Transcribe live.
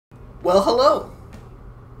Well, hello.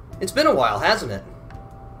 It's been a while, hasn't it?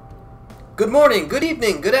 Good morning, good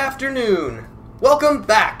evening, good afternoon. Welcome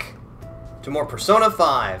back to more Persona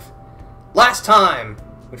 5. Last time,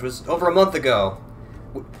 which was over a month ago,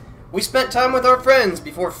 we spent time with our friends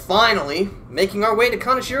before finally making our way to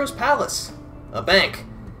Kanashiro's palace, a bank.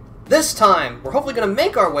 This time, we're hopefully going to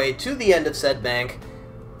make our way to the end of said bank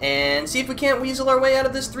and see if we can't weasel our way out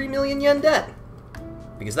of this 3 million yen debt.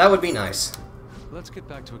 Because that would be nice. Let's get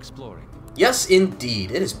back to exploring. Yes,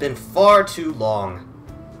 indeed. It has been far too long.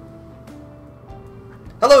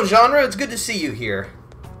 Hello, Genre. It's good to see you here.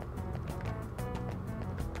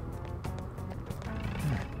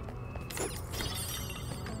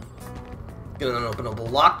 Get an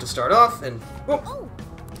unopenable lock to start off, and... Oh.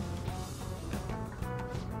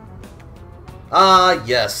 Ah,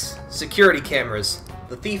 yes. Security cameras.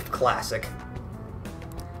 The Thief Classic.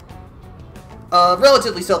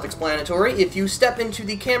 Relatively self-explanatory. If you step into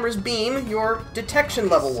the camera's beam, your detection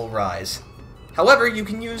level will rise. However, you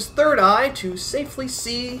can use Third Eye to safely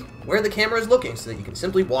see where the camera is looking so that you can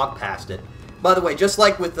simply walk past it. By the way, just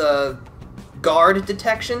like with guard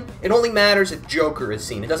detection, it only matters if Joker is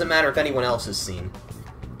seen. It doesn't matter if anyone else is seen.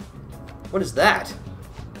 What is that?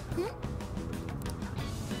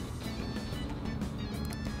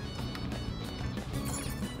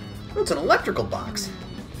 Oh, it's an electrical box.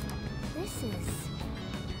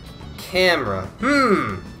 Camera.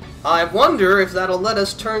 I wonder if that'll let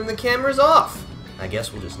us turn the cameras off. I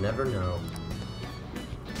guess we'll just never know.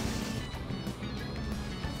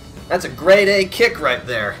 That's a grade A kick right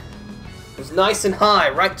there. It was nice and high,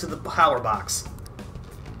 right to the power box.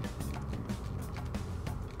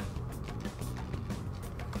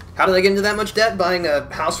 How did I get into that much debt? Buying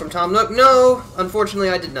a house from Tom Nook? No, unfortunately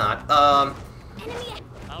I did not.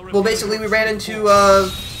 Well, basically we ran into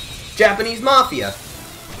Japanese mafia.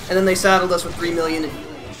 And then they saddled us with 3 million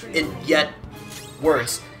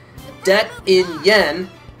debt in yen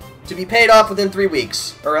to be paid off within 3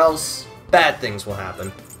 weeks, or else bad things will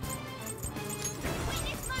happen.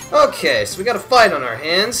 Okay, so we got a fight on our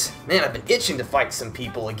hands. Man, I've been itching to fight some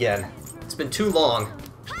people again. It's been too long.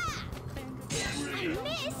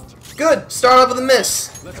 Good, start off with a miss.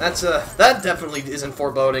 That definitely isn't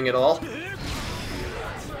foreboding at all.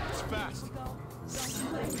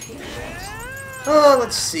 Oh,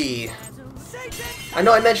 let's see. I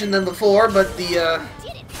know I mentioned them before, but the,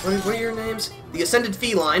 what are your names? The Ascended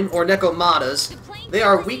Feline, or Nekomatas, they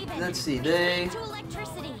are weak, let's see, they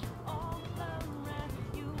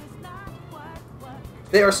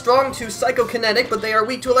are strong to psychokinetic, but they are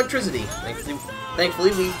weak to electricity. Thankfully,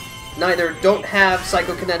 we neither don't have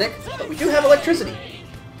psychokinetic, but we do have electricity.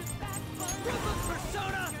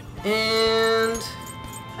 And...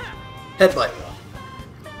 headbutt.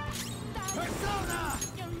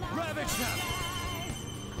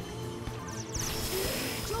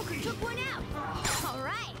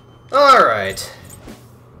 Alright.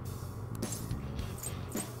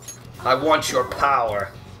 I want your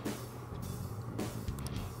power.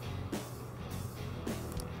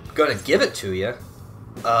 Gonna give it to you.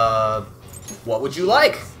 What would you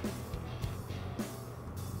like?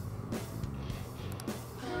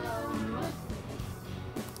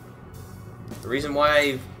 The reason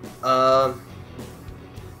why I've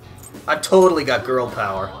totally got girl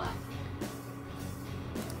power.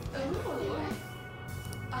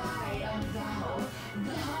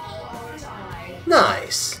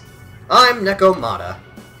 Nice. I'm Nekomata.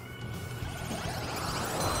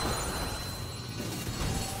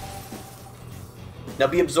 Now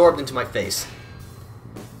be absorbed into my face.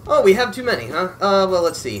 Oh, we have too many, huh? Well,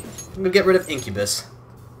 let's see. I'm gonna get rid of Incubus.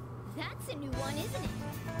 That's a new one, isn't it?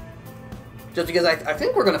 Just because I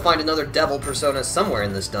think we're gonna find another devil persona somewhere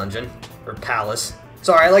in this dungeon. Or palace.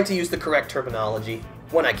 Sorry, I like to use the correct terminology.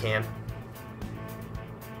 When I can.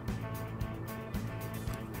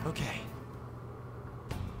 Okay.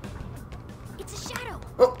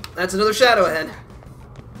 Oh, that's another shadow ahead.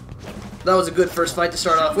 That was a good first fight to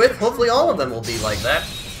start off with. Hopefully all of them will be like that.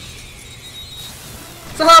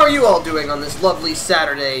 So how are you all doing on this lovely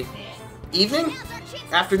Saturday evening?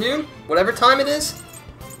 Afternoon? Whatever time it is?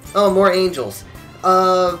 Oh, more angels.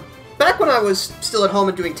 Back when I was still at home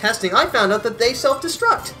and doing testing, I found out that they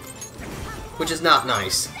self-destruct. Which is not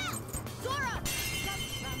nice.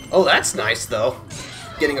 Oh, that's nice, though.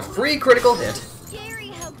 Getting a free critical hit.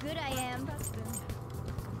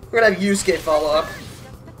 We're gonna have Yusuke follow up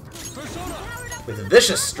with a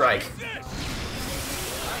vicious strike.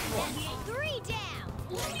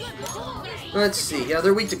 Let's see, yeah,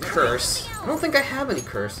 they're weak to curse. I don't think I have any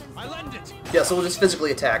curse. Yeah, so we'll just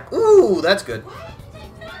physically attack. Ooh, that's good.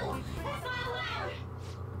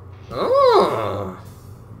 Oh.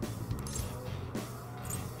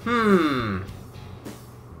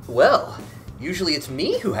 Well, usually it's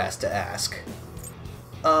me who has to ask.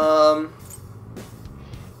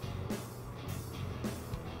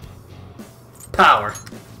 Power.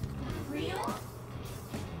 Real?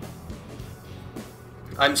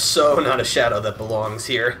 I'm so not a shadow that belongs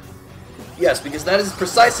here. Yes, because that is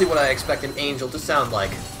precisely what I expect an angel to sound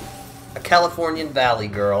like. A Californian Valley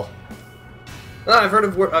girl. Ah, I've heard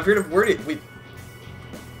of weird.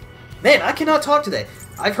 Man, I cannot talk today.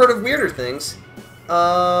 I've heard of weirder things.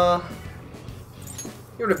 Heard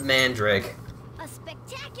of Mandrake. A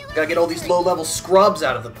spectacular Gotta get all these low-level scrubs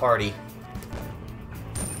out of the party.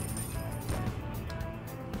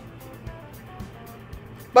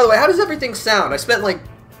 By the way, how does everything sound? I spent like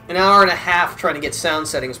an hour and a half trying to get sound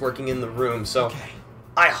settings working in the room, so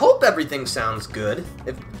I hope everything sounds good.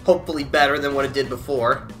 If hopefully better than what it did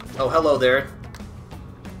before. Oh, hello there.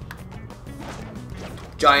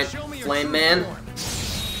 Giant flame man.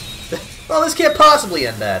 Well, this can't possibly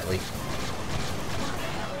end badly.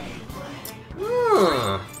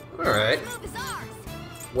 Alright. move is ours.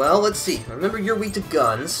 Well, let's see. Remember, you're weak to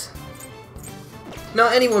guns. No,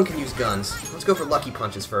 anyone can use guns. Let's go for lucky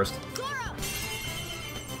punches first. Goro.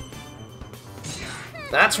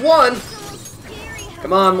 That's one! So scary how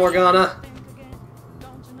Come on, Morgana.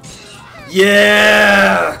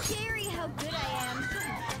 Yeah! scary how good I am.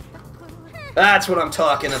 That's what I'm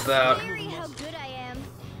talking about. Scary how good I am.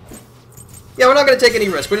 Yeah, we're not gonna take any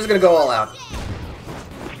risk. We're just gonna go all out.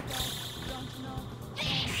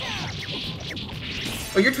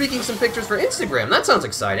 Oh, you're tweaking some pictures for Instagram. That sounds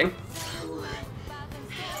exciting.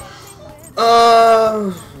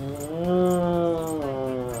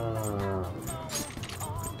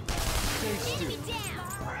 Enemy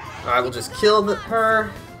down. Alright, we'll just kill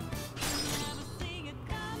her.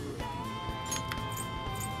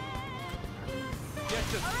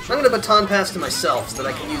 I'm gonna baton pass to myself so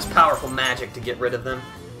that I can use powerful magic to get rid of them.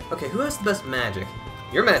 Okay, who has the best magic?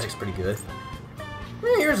 Your magic's pretty good.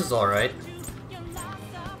 Yours is alright.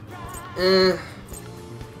 I'm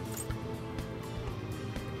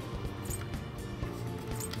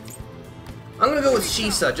gonna go with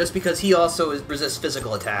Shisa just because he also resists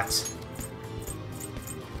physical attacks.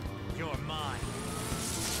 You're mine.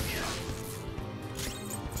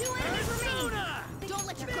 2 enemies remaining. Don't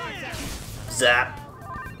let your guard down. Zap.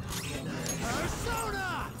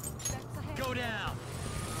 Persona! Go down.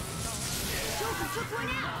 Joker took one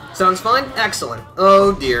out. Sounds fine? Excellent.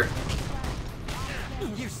 Oh dear.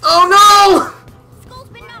 Oh no! Skull's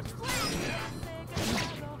been knocked flat.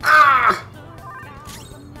 Ah!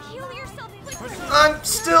 Heal yourself quickly. I'm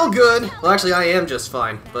still good. Well, actually, I am just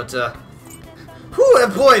fine. But, whew,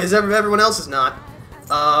 boy, everyone else is not.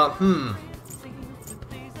 Now,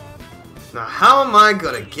 how am I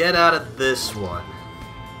gonna get out of this one?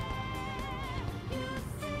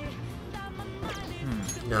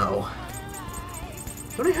 No.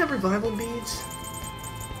 Don't I have revival beads?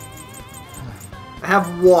 I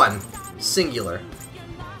have one. Singular.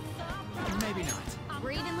 Maybe not.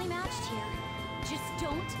 We're evenly matched here. Just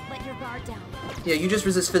don't let your guard down. Yeah, you just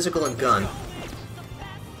resist physical and gun.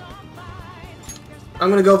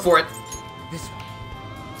 I'm gonna go for it. This way.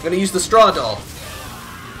 I'm gonna use the straw doll.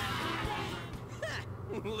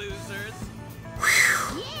 Losers.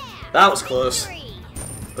 Yeah. That was close. Victory.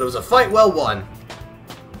 But it was a fight well won.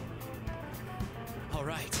 All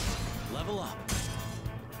right. Level up.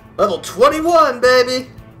 Level 21,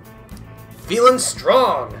 baby! Feeling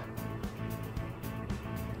strong.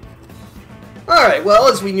 Alright, well,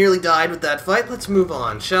 as we nearly died with that fight, let's move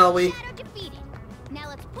on, shall we? Shadow defeated. Now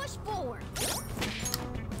let's push forward.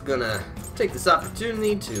 Gonna take this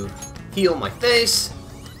opportunity to heal my face.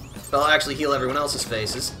 I'll actually heal everyone else's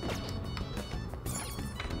faces.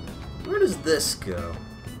 Where does this go?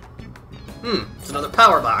 It's another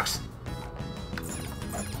power box.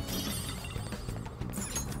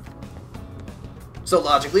 So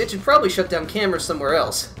logically, it should probably shut down cameras somewhere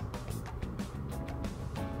else.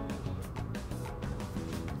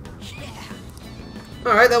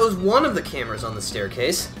 Alright, that was one of the cameras on the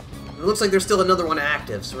staircase. It looks like there's still another one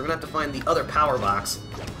active, so we're gonna have to find the other power box.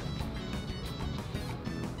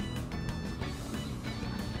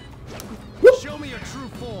 Show me your true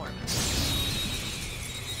form.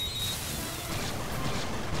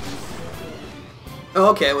 Oh,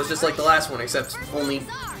 okay, it was just like the last one, except only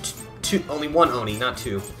only one Oni, not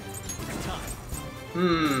two.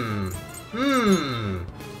 I'm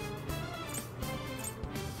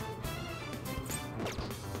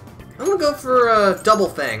gonna go for double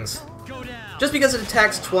fangs. Go down. Just because it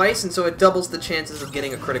attacks twice, and so it doubles the chances of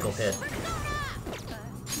getting a critical hit.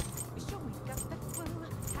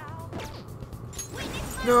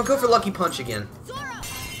 No, go for Lucky Punch again. Zoro.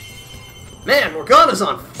 Man, Morgana's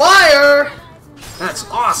on fire! That's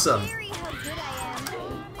awesome. Scary how good I am.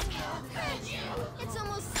 It's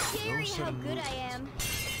almost scary how good I am.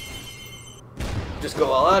 Just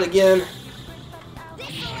go all out again.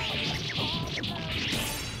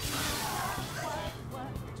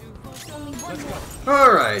 Only one more.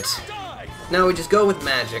 Alright. Now we just go with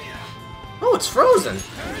magic. Oh, it's frozen.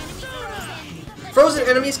 Frozen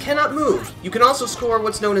enemies cannot move. You can also score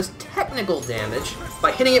what's known as technical damage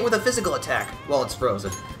by hitting it with a physical attack while it's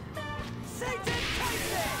frozen.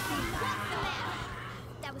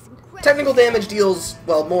 That was incredible. Technical damage deals,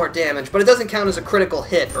 well, more damage, but it doesn't count as a critical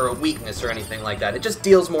hit or a weakness or anything like that. It just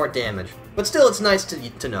deals more damage. But still, it's nice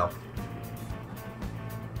to know.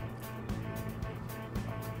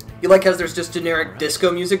 You like how there's just generic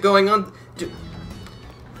disco music going on? Dude,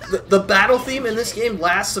 the battle theme in this game,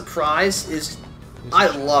 Last Surprise, is...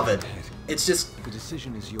 I love it. It's just... The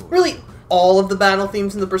decision is yours. Really, all of the battle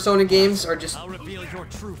themes in the Persona games are just... I'll reveal your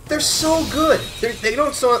true They're form. so good. They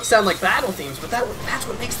don't sound like battle themes, but that's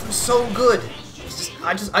what makes them so good. It's just,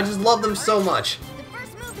 I just love them so much. The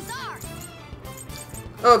first move is ours.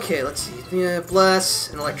 Okay, let's see. Yeah,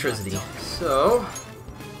 bless and electricity. So,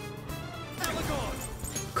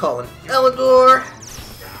 calling Elagor.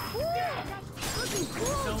 Looking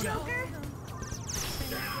cool, Joker.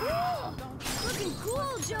 Cool. Looking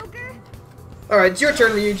cool, Joker. All right, it's your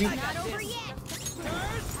turn, Ryuji. Not over yet.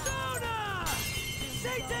 Persona!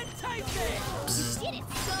 Satan Titan! Get it,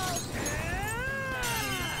 Skull.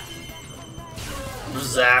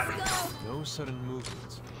 Zap. No sudden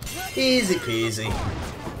movements. Easy peasy.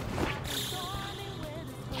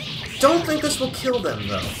 Don't think this will kill them,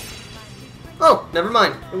 though. Oh, never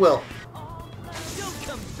mind. It will. Don't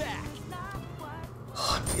come back!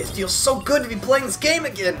 Oh, it feels so good to be playing this game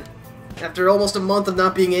again. After almost a month of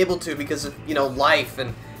not being able to because of, you know, life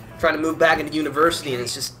and trying to move back into university, and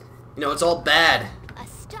it's just, you know, it's all bad. A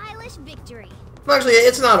stylish victory. Well, actually,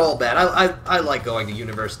 it's not all bad. I like going to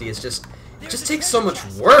university. It's just, it just takes so much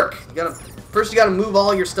work. First you gotta move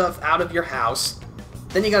all your stuff out of your house.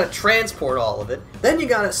 Then you gotta transport all of it. Then you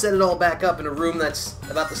gotta set it all back up in a room that's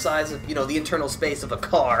about the size of, you know, the internal space of a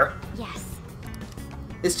car. Yes.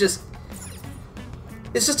 It's just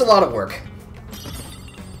a lot of work.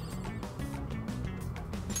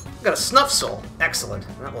 Got a snuff soul. Excellent.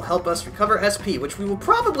 That will help us recover SP, which we will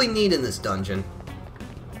probably need in this dungeon.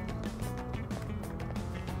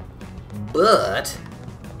 But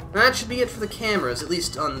that should be it for the cameras, at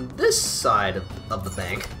least on this side of the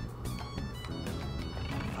bank.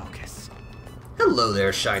 Focus. Hello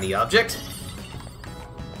there, shiny object.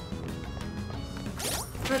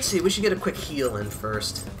 Let's see, we should get a quick heal in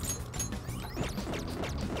first.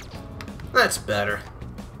 That's better.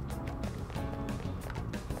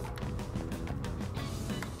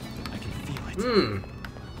 I can feel it.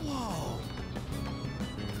 Whoa!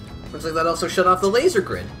 Looks like that also shut off the laser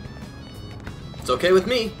grid. It's okay with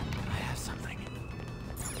me. I have something.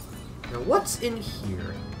 Now what's in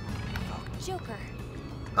here? Joker.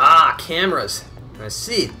 Ah, cameras. I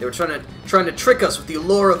see. They were trying to trick us with the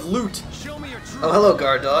allure of loot. Show me your true Oh, hello,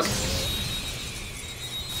 guard dog.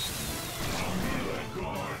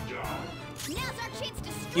 Now's our chance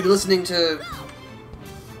to strike. You listening to...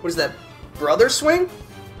 What is that? Brother Swing?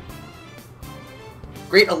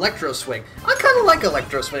 Great Electro Swing. I kind of like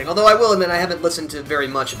Electro Swing, although I will admit I haven't listened to very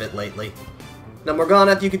much of it lately. Now,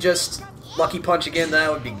 Morgana, if you could just Lucky Punch again,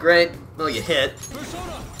 that would be great. Well, you hit.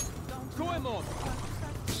 Persona! Goemon!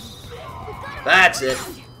 That's it.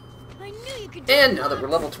 I knew you could do And it. now that we're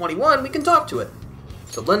level 21, we can talk to it.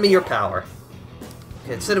 So lend me your power.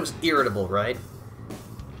 Okay, it said it was irritable, right?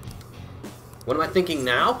 What am I thinking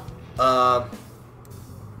now? I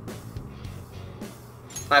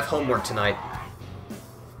have homework tonight.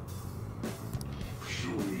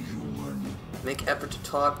 Make effort to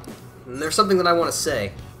talk. And there's something that I want to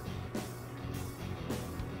say.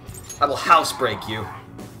 I will housebreak you.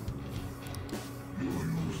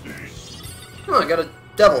 Oh, I got a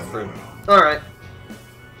devil fruit. Alright.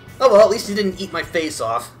 Oh well, at least he didn't eat my face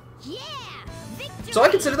off. Yeah! Victory! So I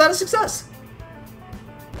consider that a success.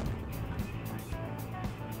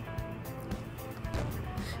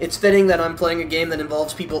 It's fitting that I'm playing a game that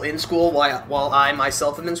involves people in school while I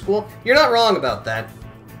myself am in school. You're not wrong about that.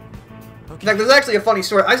 In fact, there's actually a funny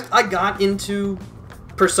story. I got into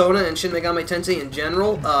Persona and Shin Megami Tensei in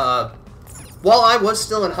general while I was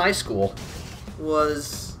still in high school.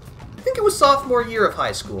 I think it was sophomore year of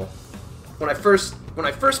high school when I first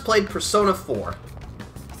played Persona 4.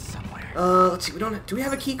 Somewhere. Let's see. Do we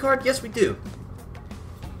have a key card? Yes, we do.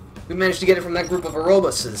 We managed to get it from that group of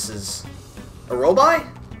Arobuses.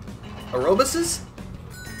 Arobi? Arobuses?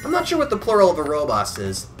 I'm not sure what the plural of Arobos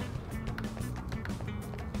is.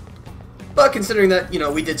 But considering that, you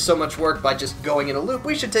know, we did so much work by just going in a loop,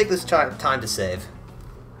 we should take this time to save.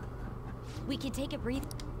 We can take a breathe.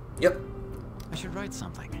 Yep. I should write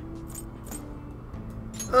something.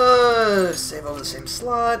 Save over the same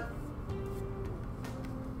slot.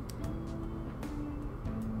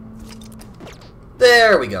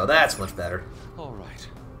 There we go, that's much better. Alright,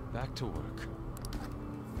 back to work.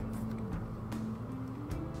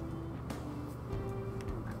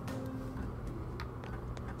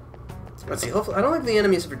 Let's see, hopefully, I don't think the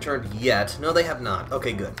enemies have returned yet. No, they have not.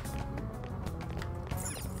 Okay, good.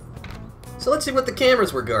 So let's see what the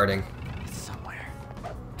cameras were guarding. It's somewhere.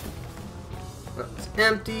 It's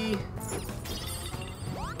empty.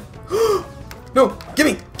 No!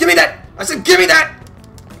 Gimme that! I said gimme that!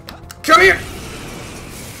 Come here!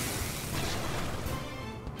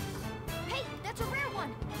 Hey, that's a rare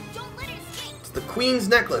one. Don't let it escape. It's the Queen's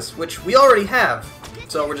necklace, which we already have.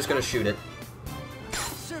 So we're just gonna shoot it.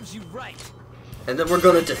 Serves you right. And then we're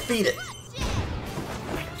gonna defeat it.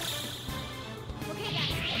 Okay,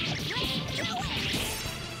 guys, let's do it.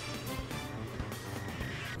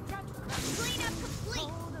 Cleanup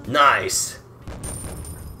complete. Nice.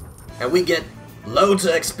 And we get loads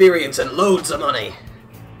of experience and loads of money.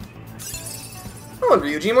 Oh, and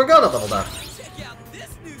Ryuji Morgana leveled up. Check out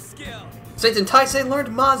this new skill. Satan Taisei learned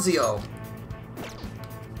Mazio.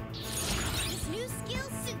 This new skill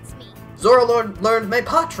suits me. Zoro learned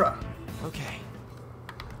Mepatra. Okay.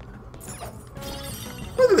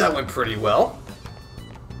 I think that went pretty well.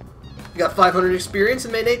 We got 500 experience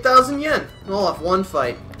and made 8,000 yen. All off one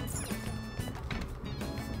fight.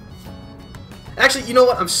 Actually, you know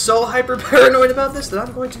what? I'm so hyper paranoid about this that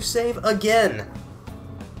I'm going to save again.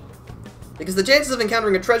 Because the chances of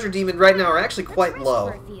encountering a treasure demon right now are actually quite Let's rest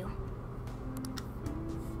low. for a few.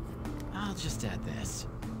 I'll just add this.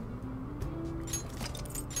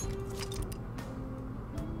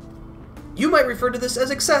 You might refer to this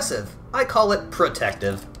as excessive. I call it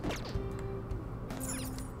protective.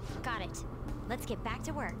 Got it. Let's get back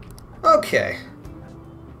to work. Okay.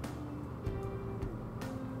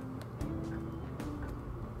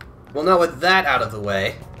 Well, now with that out of the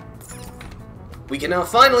way, we can now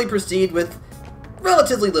finally proceed with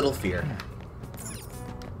relatively little fear.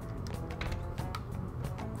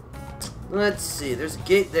 Let's see, there's a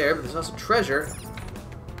gate there, but there's also treasure.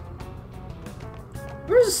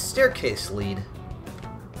 Where does the staircase lead?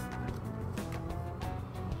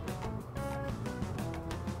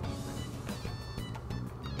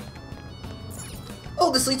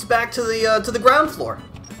 Oh, this leads back to the ground floor.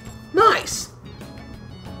 Nice.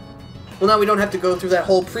 Well, now we don't have to go through that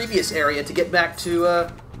whole previous area to get back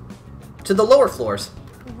to the lower floors.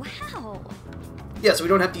 Wow. Yeah, so we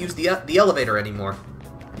don't have to use the elevator anymore.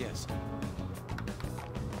 Yes.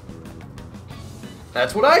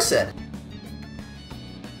 That's what I said.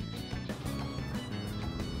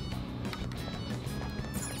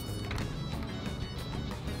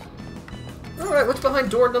 Alright, what's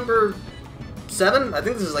behind door number 7? I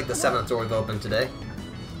think this is like the 7th door we've opened today.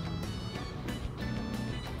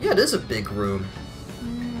 Yeah, it is a big room.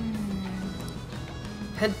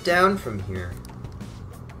 Head down from here.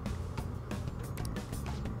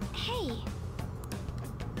 Hey.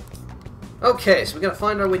 Okay, so we gotta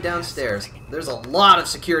find our way downstairs. There's a lot of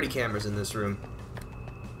security cameras in this room.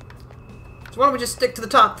 So why don't we just stick to the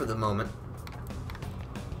top for the moment?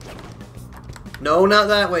 No, not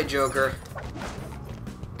that way, Joker.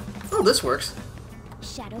 Oh, this works.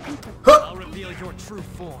 Shadow confirmed. Huh! I'll reveal your true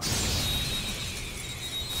form.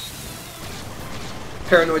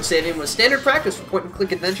 Paranoid saving was standard practice for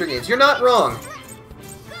point-and-click adventure games. You're not wrong.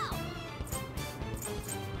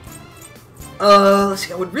 Let's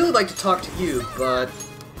see, I would really like to talk to you, but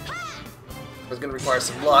it's gonna require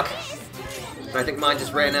some luck. And I think mine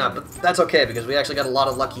just ran out, but that's okay because we actually got a lot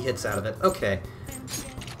of lucky hits out of it. Okay.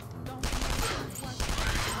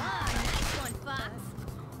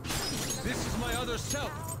 This is my other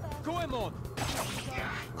self. Goemon.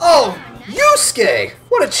 Oh, Yusuke!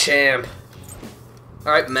 What a champ!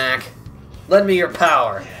 Alright, Mac. Lend me your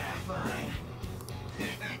power.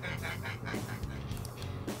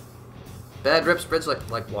 Bad drip spreads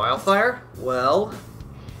like wildfire? Well...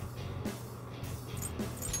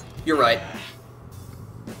 You're right.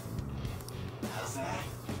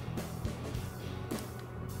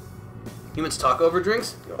 Humans talk over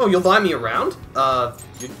drinks? Oh, you'll buy me around?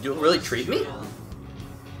 You'll really treat me?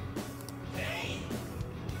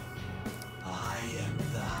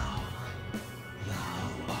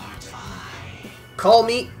 Call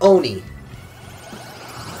me Oni.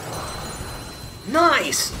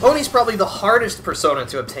 Nice! Oni's probably the hardest persona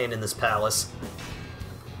to obtain in this palace.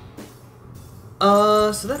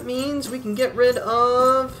 So that means we can get rid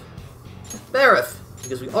of Bareth,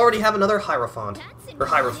 because we already have another Hierophant. Or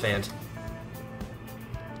Hierophant.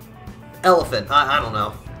 Elephant. I don't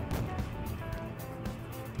know.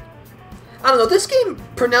 I don't know, this game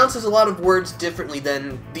pronounces a lot of words differently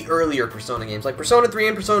than the earlier Persona games. Like, Persona 3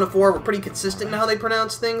 and Persona 4 were pretty consistent in how they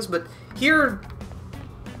pronounce things, but here,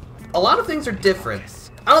 a lot of things are different.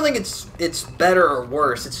 I don't think it's better or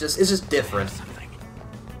worse, it's just different. Something.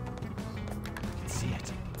 I can see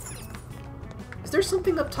it. Is there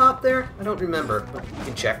something up top there? I don't remember, but you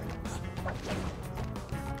can check.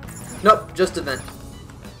 Nope, just a vent.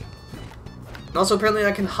 And also, apparently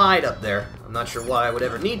I can hide up there. I'm not sure why I would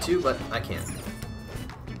ever need to, but I can.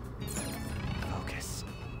 Focus.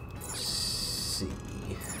 Let's see.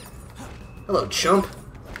 Hello, chump.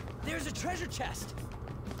 There's a treasure chest.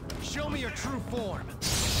 Show me your true form.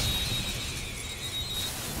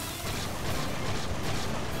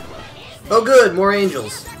 Oh good, more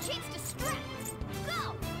angels. Now's our chance to strike.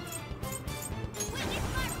 Go. Witness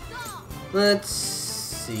my resolve. Let's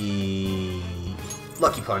see.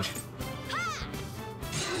 Lucky Punch. Ha!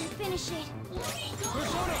 Finish it.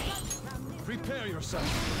 Persona! Prepare yourself.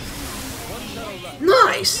 One shadow left.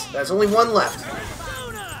 Nice! That's only one left.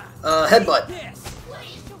 Headbutt.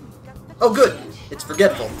 Oh good, it's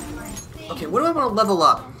forgetful. Okay, what do I want to level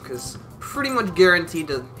up? Because pretty much guaranteed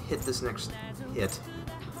to hit this next hit.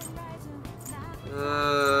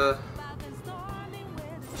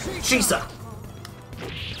 Shisa!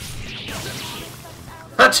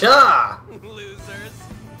 Hacha! Losers.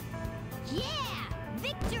 Yeah!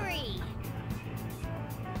 Victory!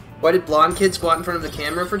 Why did blonde kid squat in front of the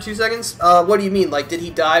camera for 2 seconds? What do you mean? Like, did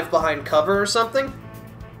he dive behind cover or something?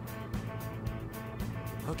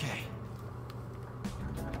 Okay.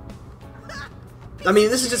 I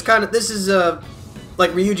mean, this is just kind of, this is,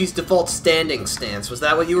 like Ryuji's default standing stance. Was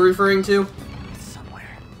that what you were referring to? It's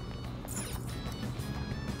somewhere.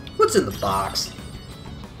 What's in the box?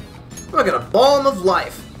 I got a Balm of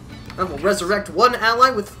Life. I will resurrect one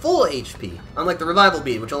ally with full HP, unlike the Revival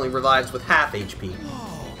Bead, which only revives with half HP.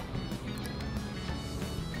 Whoa.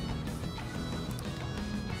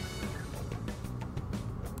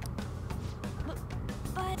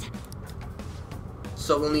 But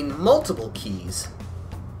So we'll need multiple keys.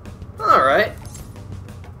 Alright.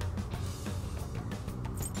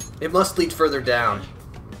 It must lead further down.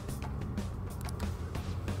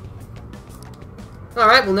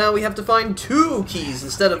 Alright, well now we have to find 2 keys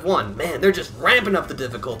instead of 1. Man, they're just ramping up the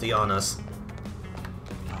difficulty on us.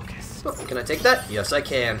 Focus. Oh, can I take that? Yes, I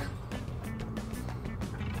can.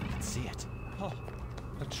 I can see it. Oh,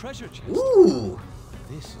 a treasure chest. Ooh!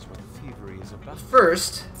 This is what thievery is about.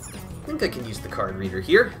 First, I think I can use the card reader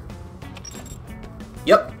here.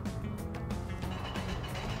 Yep.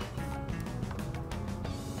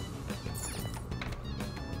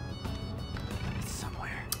 It's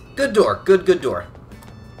somewhere. Good door. Good door.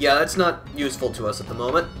 Yeah, that's not useful to us at the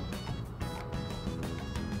moment.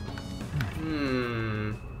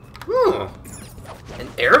 Oh. An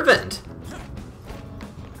air vent.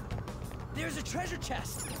 There's a treasure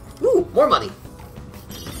chest. Ooh, more money.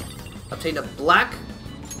 Obtained a black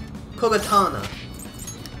kogatana.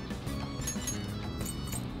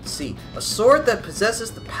 Let's see. A sword that possesses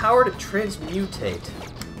the power to transmutate.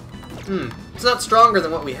 It's not stronger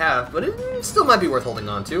than what we have, but it still might be worth holding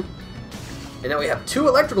on to. And now we have 2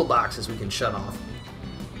 electrical boxes we can shut off.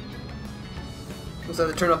 Looks like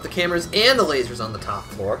they turn off the cameras and the lasers on the top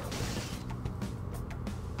floor.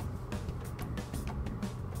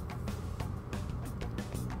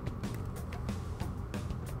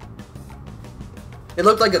 It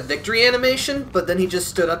looked like a victory animation, but then he just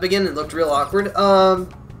stood up again and looked real awkward.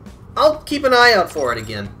 I'll keep an eye out for it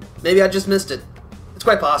again. Maybe I just missed it. It's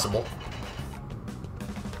quite possible.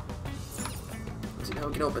 Let's see how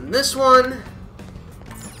we can open this one.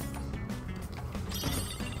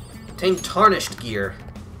 Obtain tarnished gear.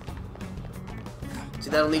 See,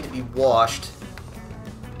 that'll need to be washed.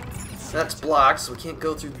 That's blocked, so we can't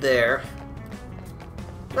go through there.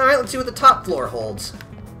 Alright, let's see what the top floor holds.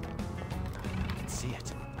 I can see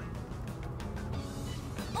it.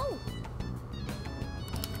 oh,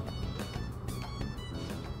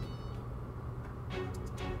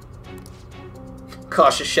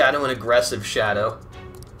 Cautious Shadow and Aggressive Shadow.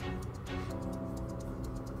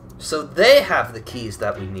 So they have the keys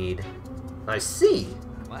that we need. I see.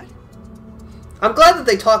 What? I'm glad that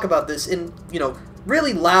they talk about this in, you know,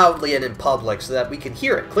 really loudly and in public so that we can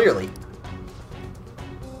hear it clearly.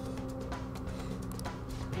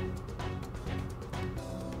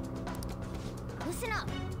 listen up.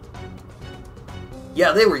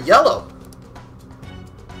 Yeah, they were yellow.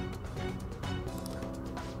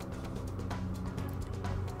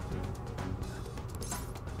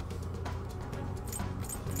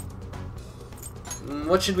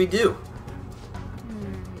 What should we do?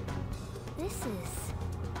 This is...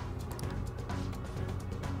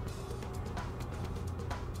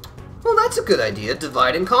 Well, that's a good idea.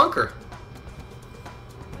 Divide and conquer.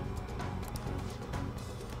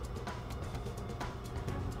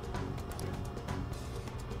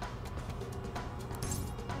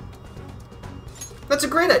 That's a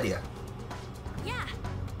great idea. Yeah.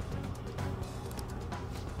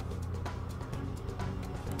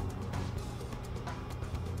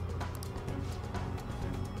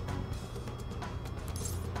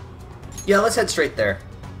 Yeah, let's head straight there.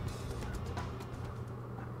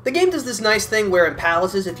 The game does this nice thing where in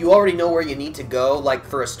palaces, if you already know where you need to go, like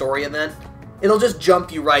for a story event, it'll just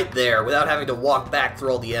jump you right there without having to walk back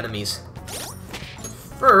through all the enemies.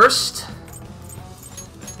 First,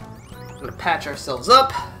 I'm gonna patch ourselves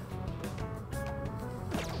up.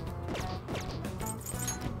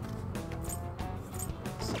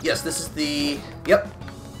 Yes, this is the... Yep,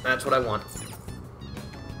 that's what I want.